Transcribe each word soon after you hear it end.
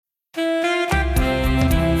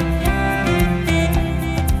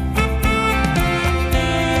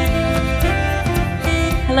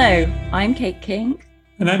I'm Kate King.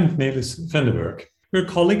 And I'm Nelis van der Burg. We're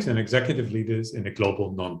colleagues and executive leaders in a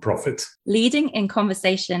global nonprofit. Leading in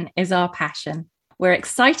conversation is our passion. We're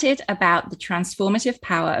excited about the transformative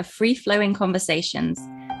power of free-flowing conversations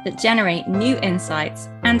that generate new insights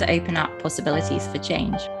and open up possibilities for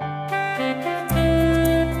change.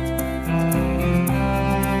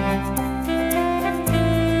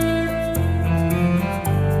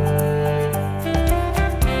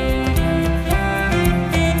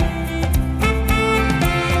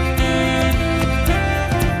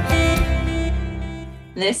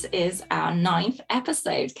 This is our 9th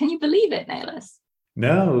episode. Can you believe it, Nelis?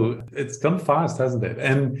 No, it's gone fast, hasn't it?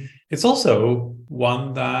 And it's also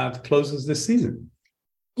one that closes this season.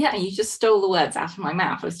 Yeah, you just stole the words out of my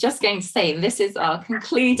mouth. I was just going to say this is our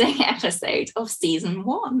concluding episode of season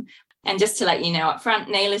 1. And just to let you know up front,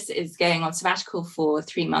 Nelis is going on sabbatical for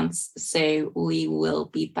 3 months. So we will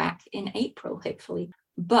be back in April, hopefully.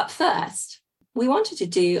 But first, we wanted to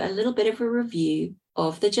do a little bit of a review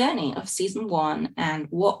of the journey of season 1 and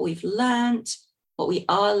what we've learned, what we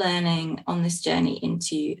are learning on this journey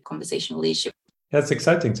into conversational leadership. That's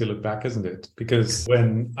exciting to look back, isn't it? Because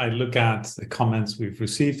when I look at the comments we've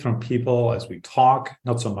received from people as we talk,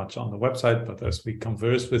 not so much on the website, but as we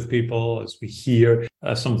converse with people, as we hear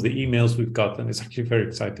some of the emails we've gotten, it's actually very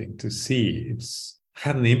exciting to see. It's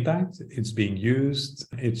had an impact, it's being used,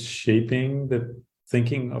 it's shaping the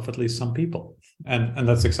thinking of at least some people. And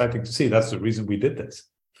that's exciting to see. That's the reason we did this.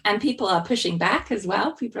 And people are pushing back as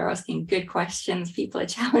well. People are asking good questions. People are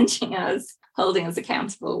challenging us, holding us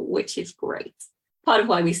accountable, which is great. Part of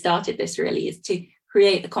why we started this really is to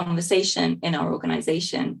create the conversation in our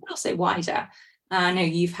organization, but also wider. I know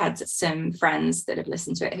you've had some friends that have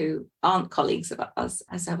listened to it who aren't colleagues of us,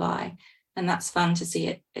 as have I. And that's fun to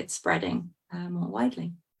see it spreading more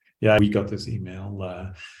widely. Yeah, we got this email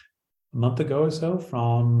a month ago or so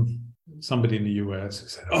from somebody in the US who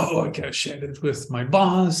said, I shared it with my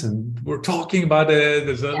boss and we're talking about it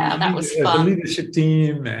as a leadership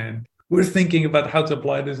team and we're thinking about how to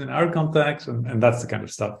apply this in our context. And that's the kind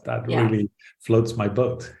of stuff that really floats my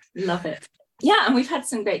boat. Love it. Yeah, and we've had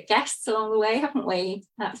some great guests along the way, haven't we?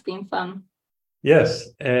 That's been fun. Yes,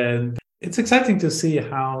 and it's exciting to see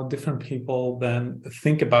how different people then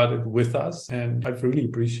think about it with us. And I've really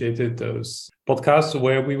appreciated those podcasts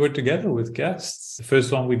where we were together with guests. The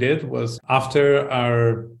first one we did was after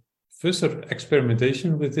our first sort of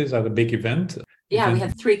experimentation with this at a big event. Yeah, we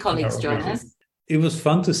had 3 colleagues join us. It was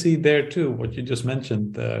fun to see there too, what you just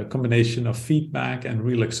mentioned, the combination of feedback and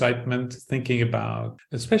real excitement, thinking about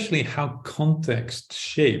especially how context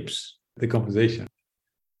shapes the conversation.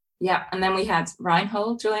 Yeah, and then we had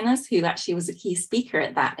Reinhold join us, who actually was a key speaker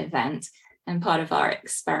at that event and part of our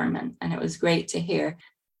experiment. And it was great to hear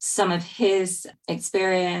some of his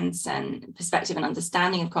experience and perspective and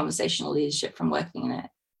understanding of conversational leadership from working in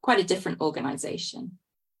quite a different organization.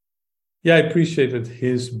 Yeah, I appreciated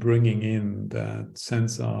his bringing in that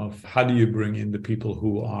sense of how do you bring in the people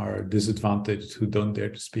who are disadvantaged, who don't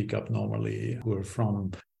dare to speak up normally, who are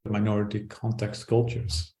from minority context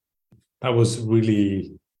cultures. That was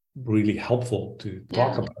really helpful to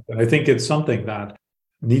talk about. And I think it's something that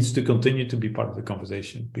needs to continue to be part of the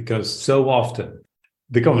conversation because so often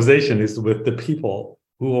the conversation is with the people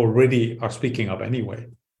who already are speaking up anyway.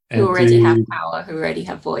 Who already have power, who already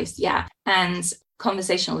have voice. Yeah. And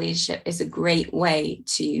conversational leadership is a great way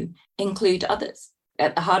to include others.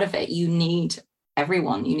 At the heart of it, you need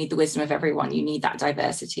everyone. You need the wisdom of everyone. You need that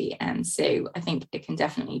diversity. And so I think it can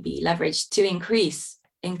definitely be leveraged to increase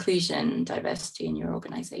inclusion and diversity in your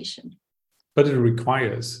organization. But it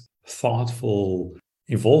requires thoughtful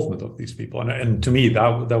involvement of these people. And to me,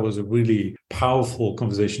 that was a really powerful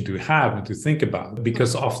conversation to have and to think about,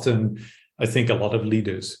 because often I think a lot of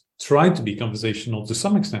leaders try to be conversational to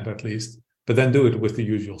some extent, at least, but then do it with the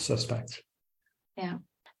usual suspects. Yeah.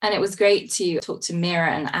 And it was great to talk to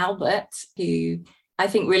Mira and Albert, who I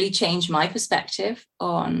think really changed my perspective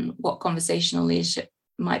on what conversational leadership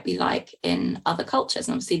might be like in other cultures.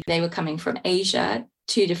 And obviously they were coming from Asia,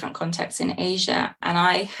 2 different contexts in Asia. And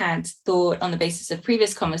I had thought on the basis of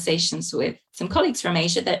previous conversations with some colleagues from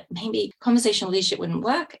Asia that maybe conversational leadership wouldn't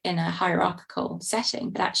work in a hierarchical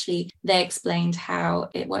setting, but actually they explained how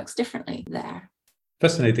it works differently there.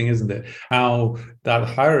 Fascinating, isn't it? How that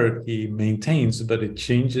hierarchy maintains, but it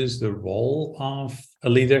changes the role of a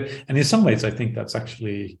leader. And in some ways, I think that's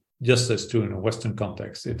actually just as true in a Western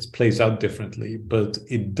context. It plays out differently, but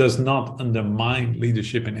it does not undermine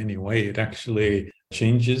leadership in any way. It actually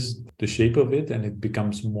changes the shape of it and it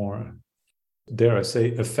becomes more, dare I say,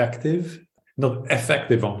 effective. Not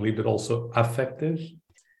effective only, but also affective.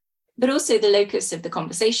 But also the locus of the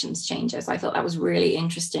conversations changes. I thought that was really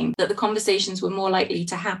interesting, that the conversations were more likely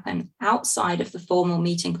to happen outside of the formal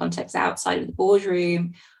meeting context, outside of the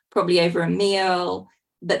boardroom, probably over a meal,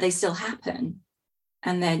 but they still happen.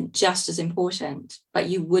 And they're just as important, but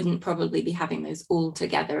you wouldn't probably be having those all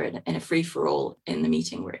together in a free-for-all in the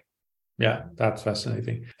meeting room. Yeah, that's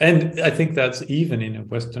fascinating. And I think that's even in a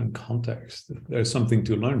Western context, there's something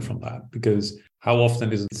to learn from that, because how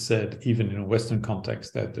often is it said, even in a Western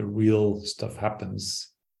context, that the real stuff happens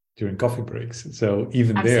during coffee breaks? So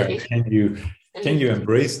even Absolutely. there, can you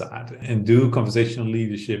embrace that and do conversational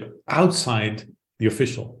leadership outside the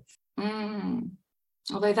official?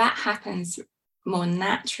 Although that happens more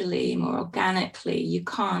naturally, more organically, you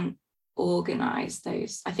can't organize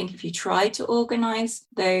those. I think if you try to organize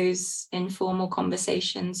those informal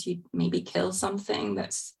conversations, you'd maybe kill something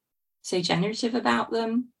that's so generative about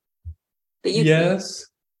them. But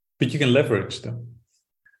but you can leverage them.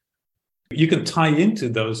 You can tie into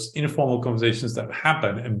those informal conversations that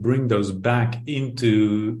happen and bring those back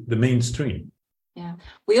into the mainstream. Yeah.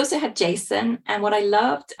 We also had Jason, and what I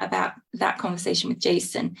loved about that conversation with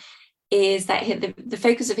Jason is that the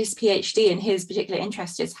focus of his PhD and his particular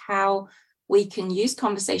interest is how we can use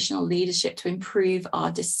conversational leadership to improve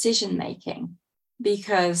our decision making.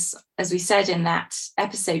 Because, as we said in that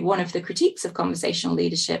episode, one of the critiques of conversational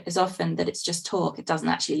leadership is often that it's just talk. It doesn't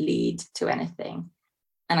actually lead to anything.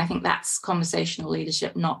 And I think that's conversational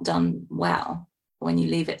leadership not done well when you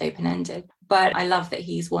leave it open-ended. But I love that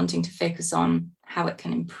he's wanting to focus on how it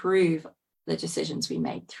can improve the decisions we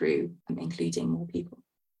make through including more people.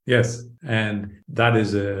 Yes, and that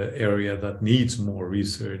is an area that needs more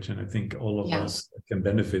research, and I think all of us can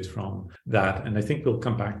benefit from that. And I think we'll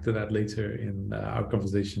come back to that later in our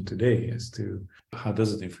conversation today as to how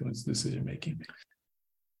does it influence decision making.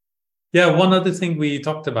 Yeah, one other thing we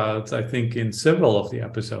talked about, I think, in several of the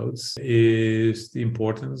episodes is the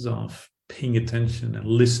importance of paying attention and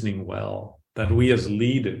listening well, that we as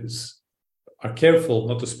leaders are careful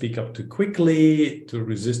not to speak up too quickly, to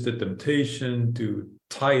resist the temptation, to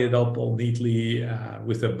tie it up all neatly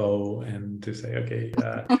with a bow and to say, okay,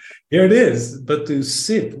 here it is, but to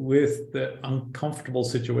sit with the uncomfortable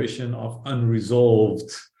situation of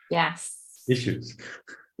unresolved issues.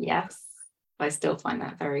 Yes, I still find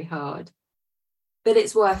that very hard. But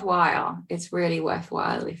it's worthwhile. It's really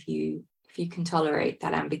worthwhile if you can tolerate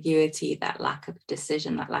that ambiguity, that lack of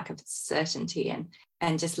decision, that lack of certainty,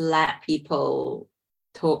 and just let people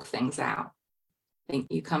talk things out. I think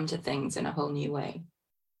you come to things in a whole new way.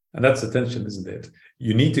 And that's the tension, isn't it?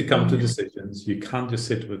 You need to come to decisions. You can't just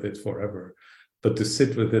sit with it forever. But to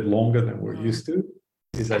sit with it longer than we're used to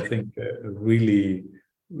is, I think, a really,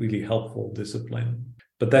 really helpful discipline.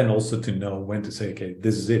 But then also to know when to say, okay,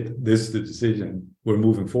 this is it. This is the decision. We're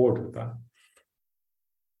moving forward with that.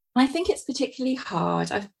 I think it's particularly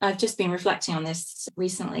hard. I've just been reflecting on this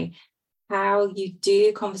recently, how you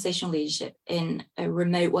do conversational leadership in a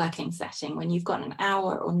remote working setting when you've got an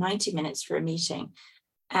hour or 90 minutes for a meeting,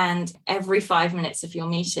 and every 5 minutes of your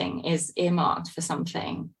meeting is earmarked for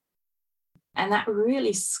something. And that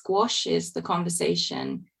really squashes the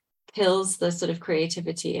conversation, kills the sort of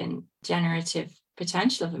creativity and generative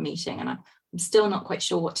potential of a meeting. And I'm still not quite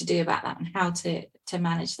sure what to do about that and how to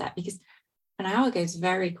manage that, because an hour goes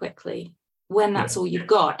very quickly when that's all you've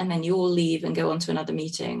got. And then you all leave and go on to another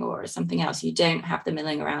meeting or something else. You don't have the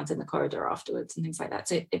milling around in the corridor afterwards and things like that.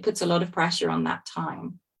 So it puts a lot of pressure on that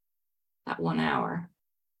time, that 1 hour.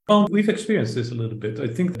 Well, we've experienced this a little bit. I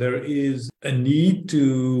think there is a need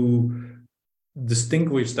to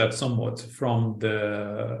distinguish that somewhat from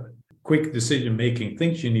the quick decision-making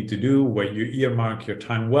things you need to do, where you earmark your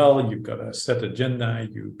time well, you've got a set agenda,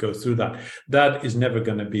 you go through that. That is never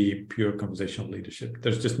going to be pure conversational leadership.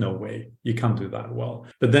 There's just no way. You can't do that well.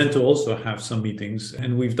 But then to also have some meetings,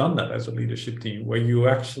 and we've done that as a leadership team, where you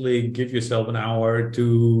actually give yourself an hour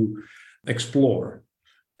to explore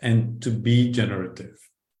and to be generative.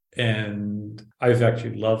 And I've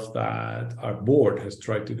actually loved that our board has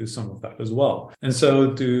tried to do some of that as well. And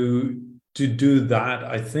so to do that,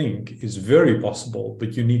 I think, is very possible,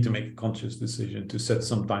 but you need to make a conscious decision to set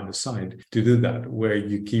some time aside to do that, where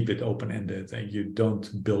you keep it open-ended and you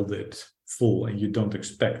don't build it full and you don't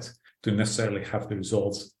expect to necessarily have the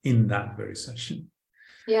results in that very session.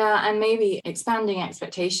 Yeah, and maybe expanding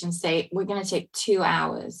expectations, say, we're going to take 2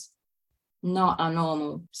 hours, not our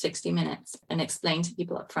normal 60 minutes, and explain to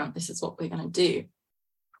people up front, this is what we're going to do.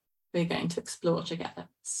 We're going to explore together,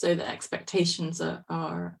 so that expectations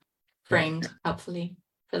are framed helpfully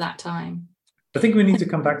for that time. I think we need to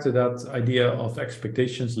come back to that idea of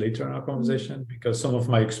expectations later in our conversation, because some of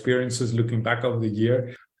my experiences looking back over the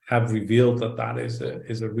year have revealed that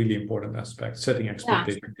is a really important aspect, setting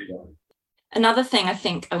expectations. Yeah. Another thing I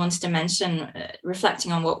think I wanted to mention,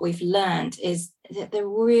 reflecting on what we've learned, is that the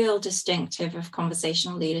real distinctive of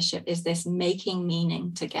conversational leadership is this making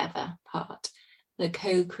meaning together part, the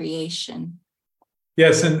co-creation.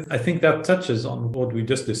 Yes, and I think that touches on what we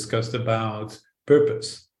just discussed about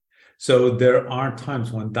purpose. So there are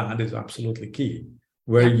times when that is absolutely key,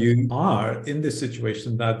 where you are in this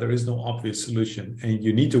situation that there is no obvious solution and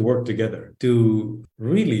you need to work together to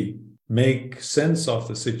really make sense of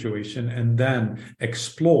the situation and then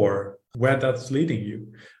explore where that's leading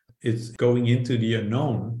you. It's going into the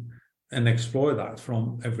unknown and explore that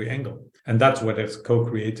from every angle. And that's where this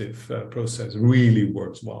co-creative process really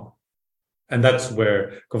works well. And that's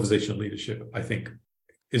where conversational leadership, I think,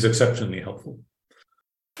 is exceptionally helpful.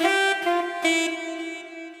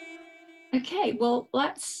 Okay, well,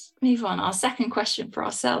 let's move on. Our second question for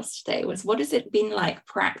ourselves today was, what has it been like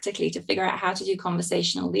practically to figure out how to do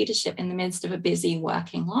conversational leadership in the midst of a busy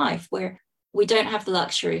working life, where we don't have the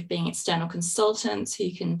luxury of being external consultants who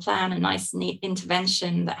can plan a nice, neat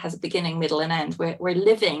intervention that has a beginning, middle, and end. We're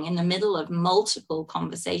living in the middle of multiple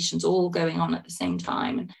conversations all going on at the same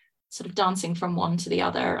time, and sort of dancing from one to the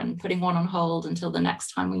other and putting one on hold until the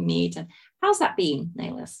next time we meet. And how's that been,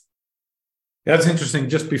 Nelis? That's interesting.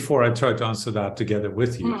 Just before I try to answer that together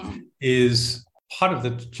with you, is part of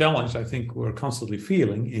the challenge I think we're constantly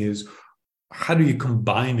feeling is how do you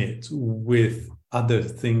combine it with other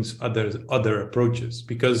things, other approaches?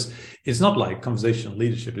 Because it's not like conversational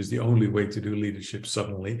leadership is the only way to do leadership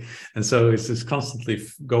suddenly. And so it's just constantly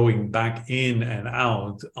going back in and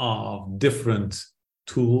out of different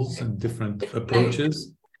tools and different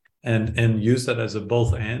approaches and use that as a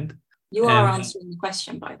both and. You are answering the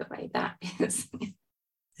question, by the way. That is.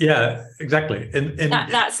 Yeah, exactly. And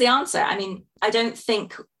that's the answer. I mean, I don't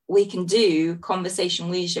think we can do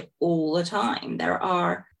conversational leadership all the time. There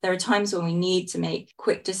are times when we need to make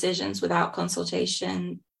quick decisions without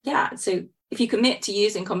consultation. Yeah. So if you commit to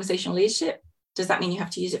using conversational leadership, does that mean you have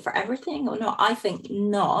to use it for everything or not? I think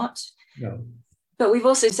not. No. But we've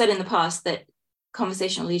also said in the past that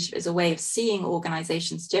conversational leadership is a way of seeing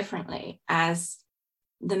organizations differently as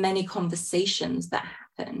the many conversations that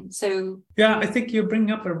happen. So yeah, I think you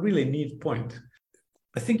bring up a really neat point.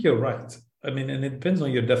 I think you're right. I mean, and it depends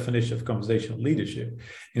on your definition of conversational leadership.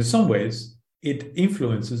 In some ways, it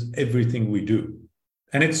influences everything we do.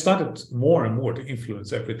 And it started more and more to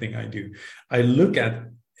influence everything I do. I look at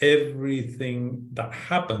everything that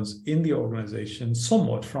happens in the organization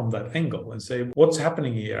somewhat from that angle and say, what's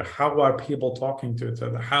happening here? How are people talking to each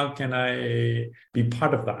other? How can I be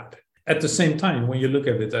part of that? At the same time, when you look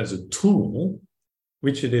at it as a tool,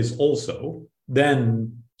 which it is also,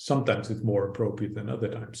 then sometimes it's more appropriate than other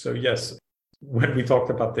times. So yes, when we talked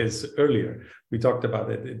about this earlier, we talked about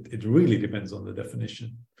it really depends on the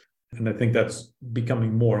definition. And I think that's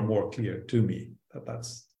becoming more and more clear to me that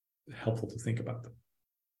that's helpful to think about.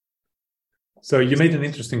 So you made an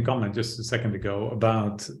interesting comment just a second ago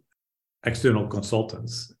about external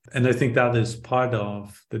consultants. And I think that is part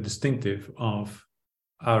of the distinctive of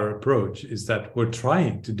our approach is that we're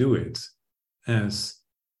trying to do it as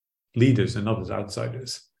leaders and not as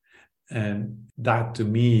outsiders. And that to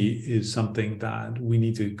me is something that we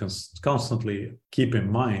need to constantly keep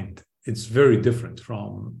in mind. It's very different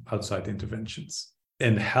from outside interventions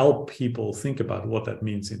and help people think about what that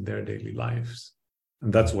means in their daily lives.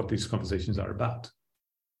 And that's what these conversations are about.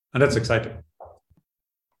 And that's exciting.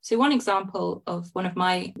 So one example of one of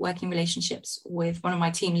my working relationships with one of my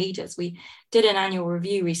team leaders, we did an annual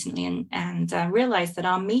review recently and realized that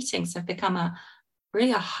our meetings have become a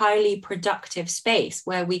highly productive space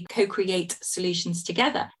where we co-create solutions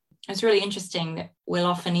together. It's really interesting that we'll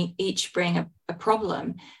often each bring a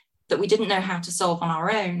problem that we didn't know how to solve on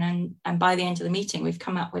our own. And by the end of the meeting, we've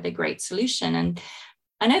come up with a great solution. And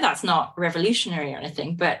I know that's not revolutionary or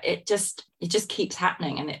anything, but it just keeps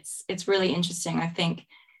happening. And it's really interesting, I think,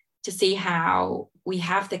 to see how we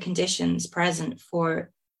have the conditions present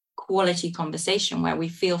for quality conversation where we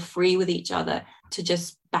feel free with each other to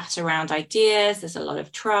just bat around ideas. There's a lot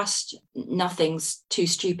of trust. Nothing's too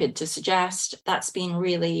stupid to suggest. That's been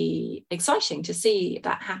really exciting to see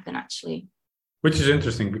that happen, actually. Which is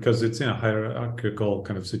interesting because it's in a hierarchical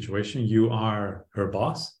kind of situation. You are her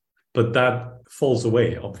boss, but that falls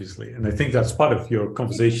away, obviously. And I think that's part of your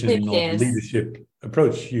conversational leadership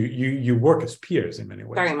approach. You work as peers in many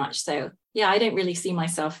ways. Very much so. Yeah, I don't really see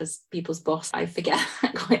myself as people's boss. I forget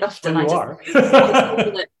quite often. Well,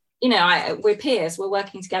 you are. We're peers. We're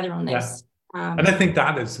working together on this. Yeah. And I think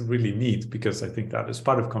that is really neat because I think that is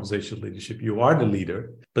part of conversational leadership. You are the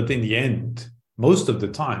leader, but in the end, most of the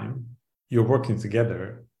time, you're working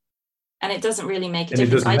together And it doesn't really make a And it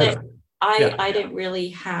difference. doesn't matter. I don't really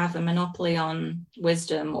have a monopoly on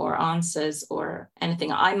wisdom or answers or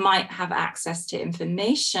anything. I might have access to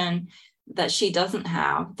information that she doesn't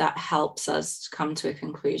have that helps us come to a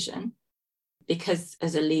conclusion, because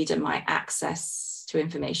as a leader, my access to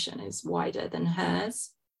information is wider than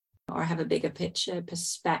hers, or I have a bigger picture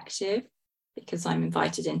perspective because I'm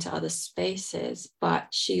invited into other spaces. But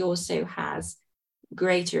she also has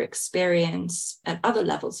greater experience at other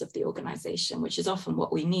levels of the organization, which is often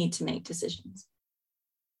what we need to make decisions.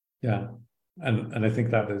 Yeah. And I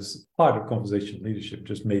think that is part of conversational leadership,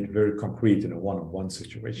 just made very concrete in a one-on-one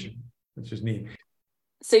situation, which is neat.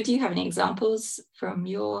 So do you have any examples from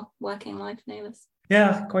your working life, Nelis?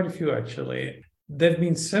 Yeah, quite a few actually. There have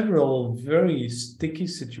been several very sticky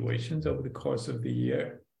situations over the course of the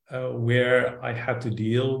year where I had to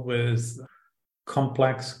deal with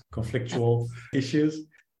complex, conflictual issues.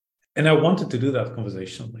 And I wanted to do that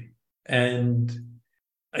conversationally. And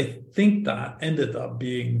I think that ended up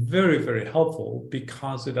being very, very helpful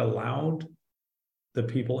because it allowed the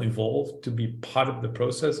people involved to be part of the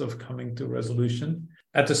process of coming to resolution.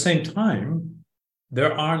 At the same time,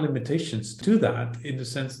 there are limitations to that in the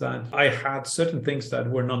sense that I had certain things that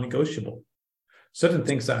were non-negotiable, certain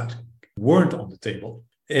things that weren't on the table.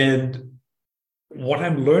 And what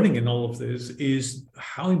I'm learning in all of this is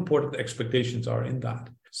how important the expectations are in that.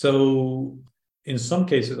 So in some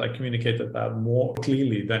cases, I communicated that more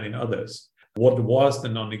clearly than in others. What was the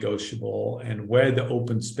non-negotiable and where the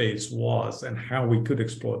open space was and how we could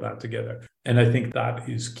explore that together. And I think that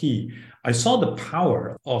is key. I saw the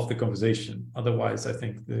power of the conversation. Otherwise, I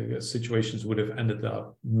think the situations would have ended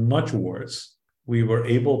up much worse. We were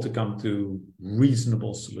able to come to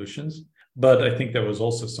reasonable solutions. But I think there was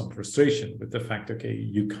also some frustration with the fact, okay,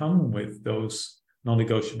 you come with those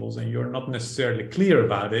non-negotiables and you're not necessarily clear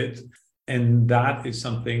about it. And that is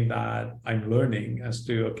something that I'm learning as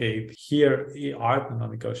to, okay, here are the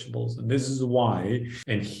non-negotiables and this is why,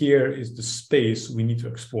 and here is the space we need to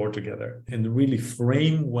explore together and really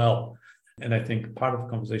frame well. And I think part of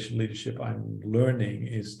conversational leadership I'm learning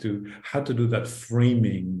is how to do that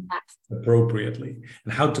framing appropriately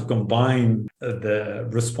and how to combine the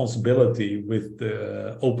responsibility with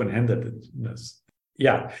the open-handedness.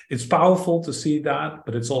 Yeah, it's powerful to see that,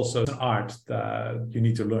 but it's also an art that you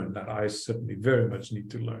need to learn, that I certainly very much need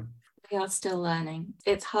to learn. We are still learning.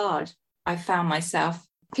 It's hard. I found myself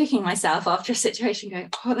kicking myself after a situation going,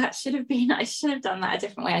 oh, I should have done that a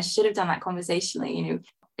different way. I should have done that conversationally.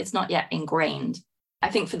 It's not yet ingrained. I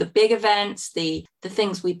think for the big events, the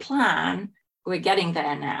things we plan, we're getting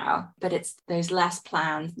there now, but it's those less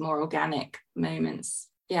planned, more organic moments.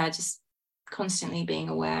 Yeah, just constantly being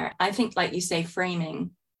aware. I think, like you say,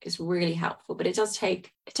 framing is really helpful, but it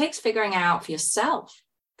takes figuring out for yourself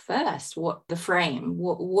first what the frame,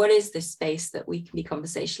 what is this space that we can be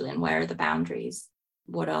conversational in? Where are the boundaries?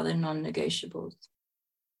 What are the non-negotiables?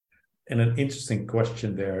 And an interesting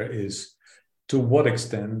question there is, to what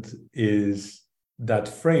extent is that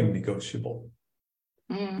frame negotiable?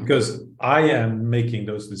 Because I am making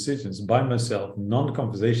those decisions by myself,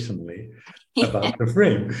 non-conversationally, about the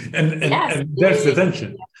frame. And there's the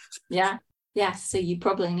tension. Yeah. Yes. So you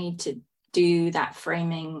probably need to do that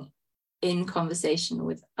framing in conversation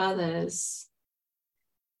with others.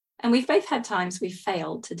 And we've both had times we've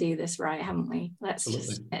failed to do this right, haven't we? Let's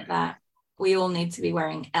just admit that. We all need to be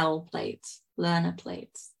wearing L plates, learner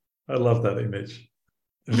plates. I love that image.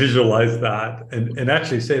 Visualize that and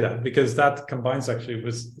actually say that, because that combines actually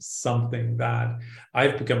with something that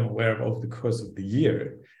I've become aware of over the course of the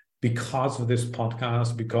year because of this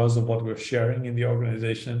podcast, because of what we're sharing in the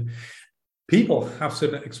organization. People have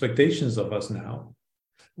certain expectations of us now,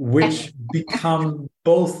 which become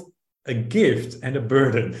both a gift and a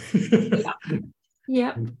burden.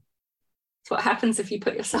 Yeah. It's what happens if you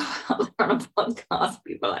put yourself out there on a podcast.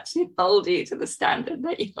 People actually hold you to the standard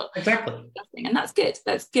that you're exactly. And that's good.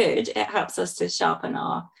 That's good. It helps us to sharpen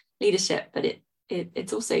our leadership, but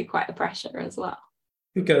it's also quite a pressure as well.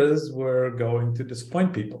 Because we're going to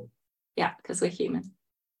disappoint people. Yeah, because we're human.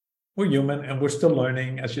 We're human and we're still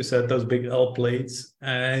learning, as you said, those big L plates.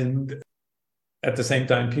 And at the same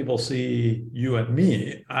time, people see you and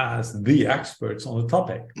me as the experts on the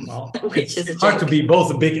topic. Well, it's hard to be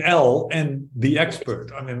both a big L and the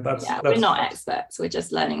expert. I mean, that's we're not experts. We're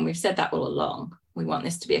just learning. We've said that all along. We want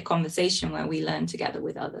this to be a conversation where we learn together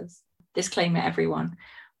with others. Disclaimer, everyone.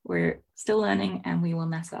 We're still learning and we will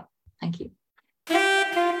mess up. Thank you.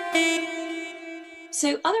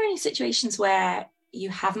 So are there any situations where you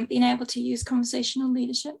haven't been able to use conversational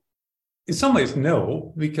leadership? In some ways,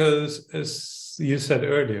 no, because as you said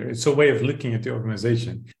earlier, it's a way of looking at the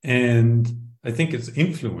organization. And I think it's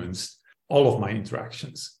influenced all of my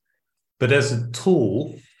interactions. But as a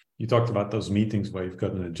tool, you talked about those meetings where you've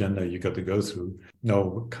got an agenda you got to go through.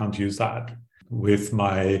 No, can't use that. With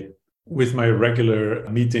my regular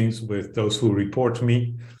meetings with those who report to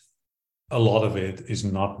me, a lot of it is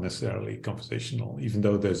not necessarily conversational, even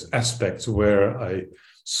though there's aspects where I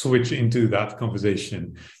switch into that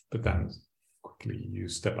conversation, but then quickly you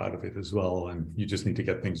step out of it as well, and you just need to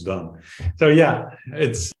get things done. So yeah,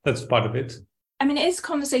 that's part of it. I mean, is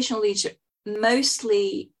conversational leadership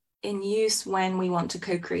mostly in use when we want to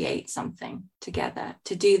co-create something together,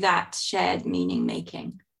 to do that shared meaning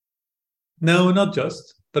making? No, not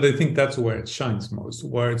just, but I think that's where it shines most,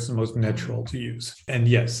 where it's the most natural to use. And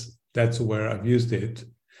yes, that's where I've used it.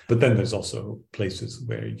 But then there's also places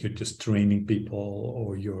where you're just training people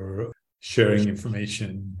or you're sharing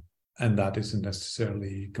information, and that isn't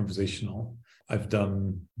necessarily conversational. I've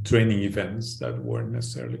done training events that weren't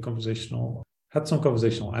necessarily conversational, had some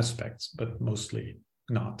conversational aspects, but mostly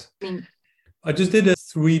not. I just did a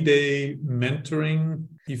 3-day mentoring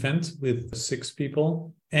event with 6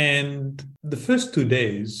 people. And the first 2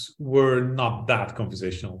 days were not that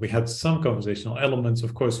conversational. We had some conversational elements.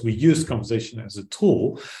 Of course, we used conversation as a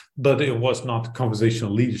tool, but it was not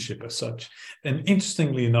conversational leadership as such. And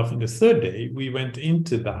interestingly enough, in the 3rd day, we went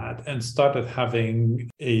into that and started having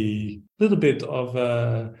a little bit of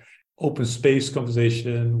a open space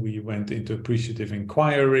conversation. We went into appreciative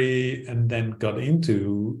inquiry and then got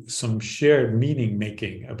into some shared meaning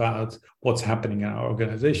making about what's happening in our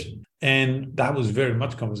organization. And that was very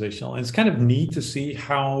much conversational. And it's kind of neat to see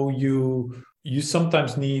how you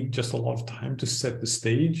sometimes need just a lot of time to set the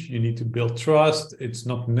stage. You need to build trust. It's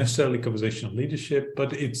not necessarily conversational leadership,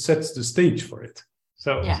 but it sets the stage for it.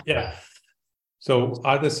 So yeah. So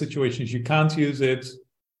are there situations you can't use it?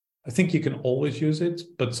 I think you can always use it,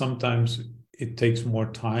 but sometimes it takes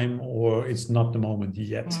more time or it's not the moment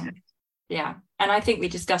yet. Yeah. And I think we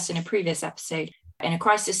discussed in a previous episode, in a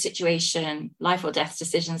crisis situation, life or death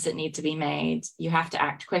decisions that need to be made, you have to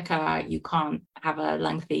act quicker. You can't have a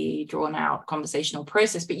lengthy, drawn out conversational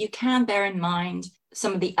process, but you can bear in mind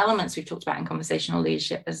some of the elements we've talked about in conversational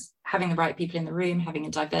leadership as having the right people in the room, having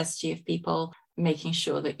a diversity of people, making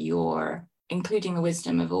sure that you're including the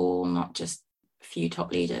wisdom of all, not just few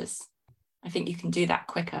top leaders. I think you can do that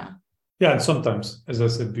quicker. Yeah, and sometimes, as I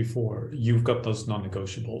said before, you've got those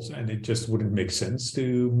non-negotiables, and it just wouldn't make sense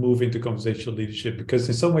to move into conversational leadership, because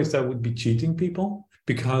in some ways that would be cheating people,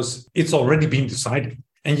 because it's already been decided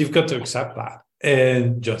and you've got to accept that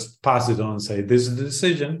and just pass it on and say, this is the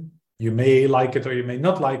decision. You may like it or you may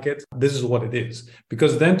not like it. This is what it is.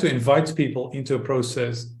 Because then to invite people into a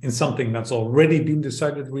process in something that's already been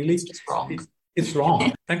decided, really, it's just wrong. It's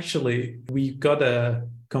wrong. Actually, we've got a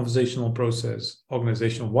conversational process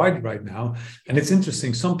organization-wide right now. And it's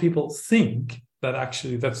interesting. Some people think that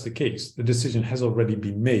actually that's the case. The decision has already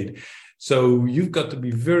been made. So you've got to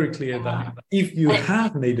be very clear that if you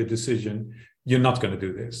have made a decision, you're not going to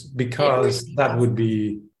do this, because that would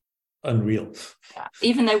be unreal. Yeah.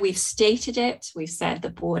 Even though we've stated it, we've said the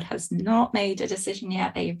board has not made a decision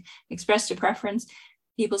yet, they've expressed a preference,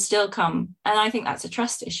 people still come. And I think that's a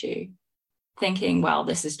trust issue. Thinking, well,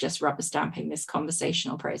 this is just rubber stamping, this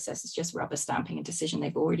conversational process is just rubber stamping a decision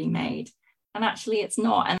they've already made. And actually it's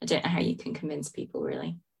not. And I don't know how you can convince people,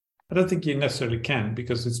 really. I don't think you necessarily can,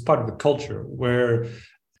 because it's part of the culture where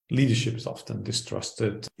leadership is often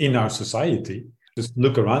distrusted in our society. Just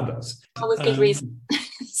look around us. Always good reason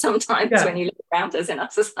sometimes when you look around us in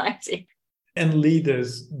our society. And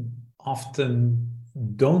leaders often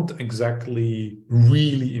don't exactly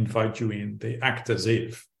really invite you in. They act as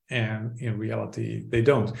if. And in reality, they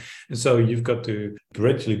don't. And so you've got to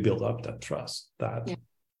gradually build up that trust that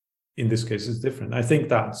in this case is different. I think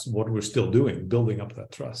that's what we're still doing, building up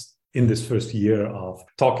that trust in this first year of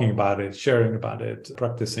talking about it, sharing about it,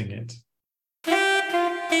 practicing it.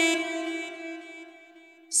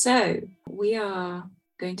 So we are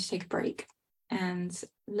going to take a break and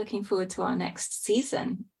looking forward to our next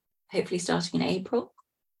season, hopefully starting in April.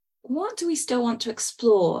 What do we still want to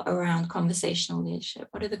explore around conversational leadership?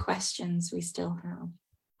 What are the questions we still have?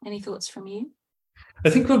 Any thoughts from you?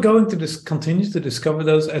 I think we're going to continue to discover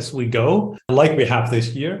those as we go, like we have this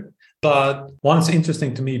year. But what's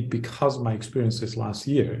interesting to me, because of my experiences last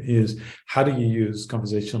year, is how do you use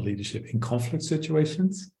conversational leadership in conflict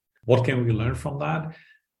situations? What can we learn from that?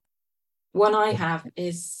 One I have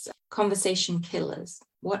is conversation killers.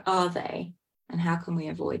 What are they and how can we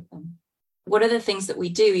avoid them? What are the things that we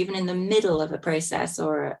do, even in the middle of a process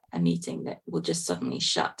or a meeting, that will just suddenly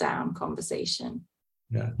shut down conversation?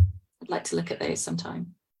 Yeah. I'd like to look at those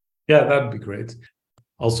sometime. Yeah, that'd be great.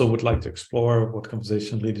 Also would like to explore what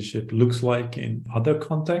conversational leadership looks like in other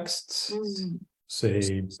contexts,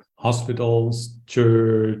 say hospitals,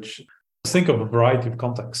 church. Think of a variety of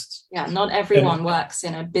contexts. Yeah, not everyone works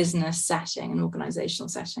in a business setting, an organizational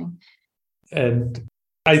setting. And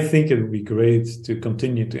I think it would be great to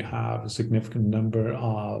continue to have a significant number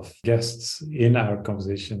of guests in our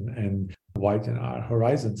conversation and widen our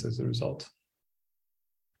horizons as a result.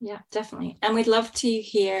 Yeah, definitely. And we'd love to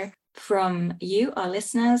hear from you, our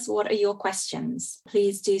listeners. What are your questions?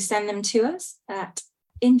 Please do send them to us at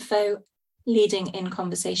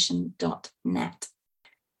info@leadinginconversation.net.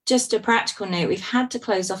 Just a practical note, we've had to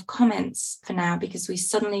close off comments for now because we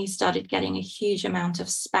suddenly started getting a huge amount of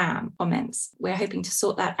spam comments. We're hoping to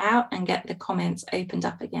sort that out and get the comments opened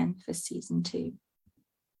up again for season 2.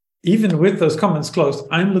 Even with those comments closed,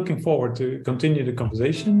 I'm looking forward to continue the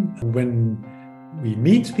conversation when we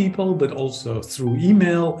meet people, but also through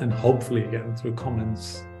email and hopefully again through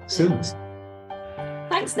comments soon.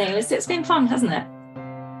 Thanks, Nelis. It's been fun, hasn't it?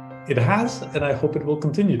 It has, and I hope it will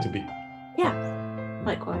continue to be. Yeah,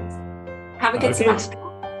 likewise. Have a good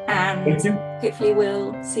sabbatical, and hopefully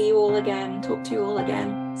we'll see you all again, talk to you all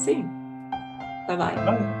again soon. Bye-bye.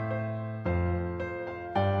 Bye.